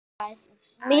Guys,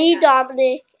 it's me,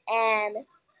 Dominic, and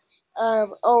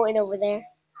Owen over there.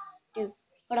 Dude,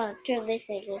 hold on, turn this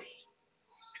signal.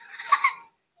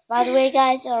 By the way,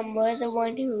 guys, we're the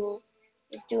one who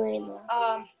is doing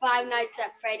the Five Nights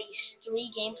at Freddy's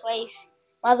 3 gameplays.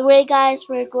 By the way, guys,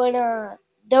 we're gonna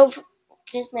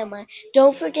just never mind.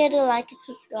 Don't forget to like and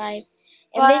subscribe.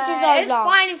 And But this is our it's vlog.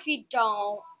 fine if you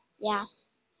don't. Yeah.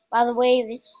 By the way,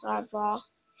 this is our vlog.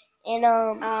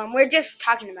 And we're just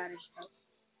talking about it.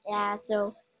 yeah.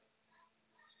 So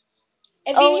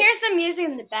if you hear some music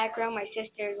in the background, my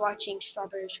sister is watching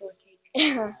Strawberry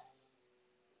Shortcake.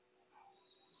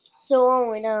 So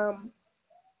Owen,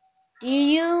 do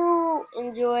you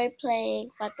enjoy playing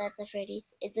Five Nights at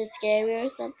Freddy's? Is it scary or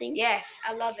something? Yes,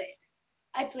 I love it.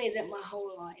 I played it my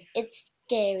whole life. It's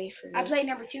scary for me. I played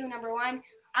number 2, number 1.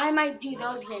 I might do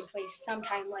those gameplays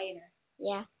sometime later.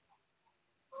 Yeah.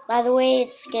 By the way,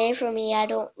 it's scary for me. I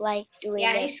don't like doing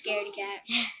that. Yeah, he's scaredy cat.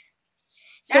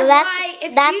 So that's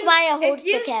why I hold the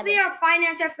camera. If you see our Five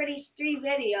Nights at Freddy's 3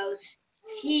 videos,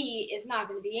 he is not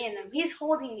going to be in them. He's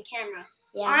holding the camera.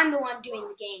 Yeah. I'm the one doing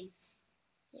the games.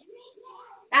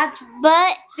 Yeah.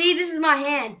 See, this is my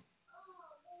hand.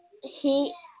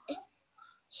 He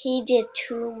did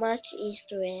too much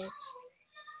Easter eggs.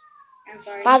 I'm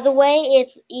sorry. By the way,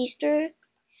 it's Easter.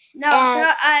 No,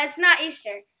 it's not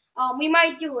Easter. We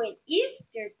might do an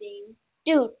Easter thing.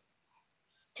 Dude,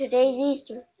 today's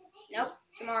Easter. Nope,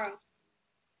 tomorrow.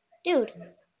 Dude.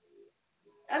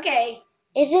 Okay.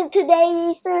 Isn't today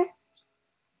Easter?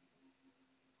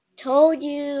 Told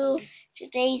you.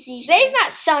 Today's Easter. Today's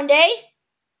not Sunday.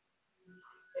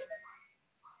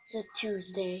 It's a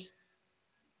Tuesday.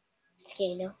 It's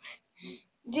okay, no.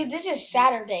 Dude, this is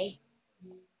Saturday.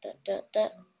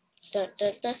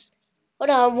 Hold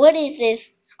on, what is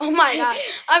this? Oh my god.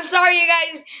 I'm sorry, you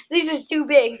guys. This is too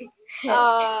big.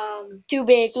 Too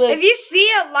big, look. If you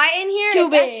see a light in here, too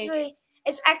big.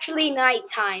 It's actually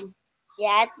nighttime.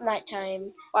 Yeah, it's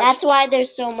nighttime. That's why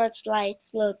there's so much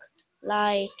lights. Look,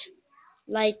 light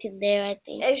in there, I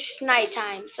think. It's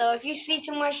nighttime. So if you see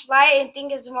too much light and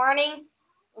think it's morning,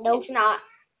 nope. It's not.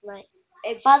 Night.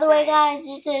 It's By the way, guys,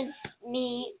 this is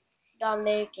me,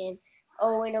 Dominic, and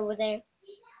Owen over there.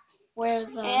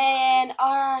 And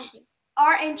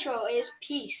our intro is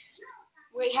peace.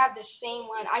 We have the same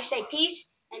one. I say peace,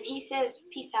 and he says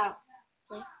peace out.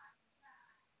 Yeah.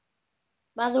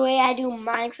 By the way, I do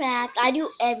Minecraft. I do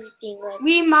everything.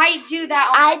 We might do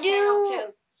that on my channel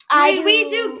too. We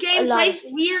do gameplays.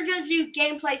 We are gonna do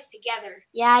gameplays together.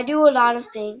 Yeah, I do a lot of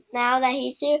things. Now that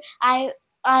he's here, I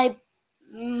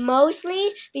mostly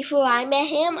before I met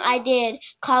him, I did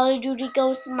Call of Duty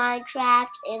Ghosts, Minecraft,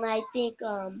 and I think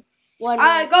one more.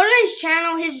 Go to his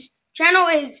channel. His channel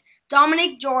is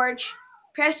Dominic George.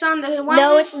 Press on the one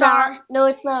No, with it's star. not. No,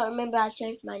 it's not. Remember, I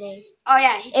changed my name. Oh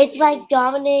yeah, it's like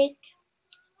Dominic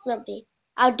something.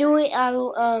 I'll do it.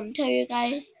 I'll tell you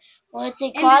guys what's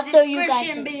it called so you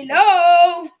guys can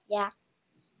below. Yeah.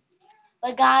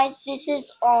 But guys, this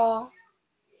is all.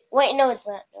 Wait, no, it's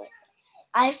not. No, it's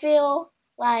not. I feel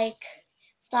like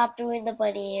stop doing the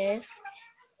bunny ears.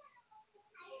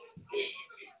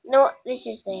 No, this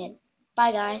is the end.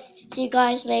 Bye, guys. See you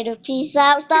guys later. Peace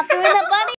out. Stop doing the bunny.